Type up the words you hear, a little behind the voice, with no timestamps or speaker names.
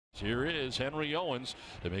Here is Henry Owens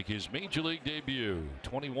to make his major league debut.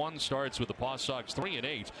 21 starts with the Paw Sox,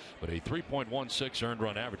 3-8, but a 3.16 earned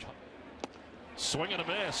run average. Swing and a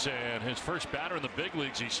miss, and his first batter in the big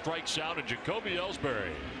leagues. He strikes out at Jacoby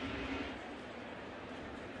Ellsbury.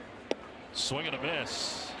 Swing and a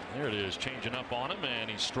miss. There it is, changing up on him,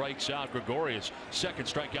 and he strikes out Gregorius. Second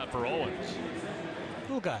strikeout for Owens.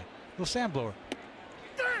 Little guy, little sandblower.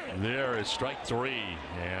 There is strike three,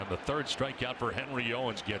 and the third strikeout for Henry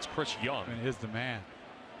Owens gets Chris Young. And is the man.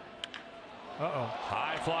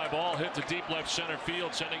 High fly ball hit to deep left center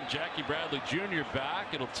field, sending Jackie Bradley Jr.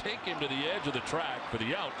 back. It'll take him to the edge of the track for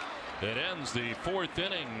the out. It ends the fourth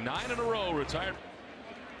inning. 9 in a row retired.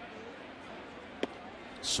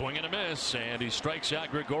 Swing and a miss, and he strikes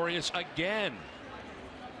out Gregorius again.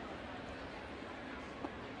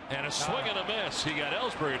 And a swing and a miss. He got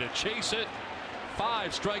Ellsbury to chase it.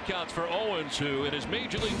 5 strikeouts for Owens, who in his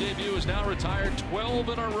major league debut is now retired 12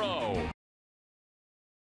 in a row.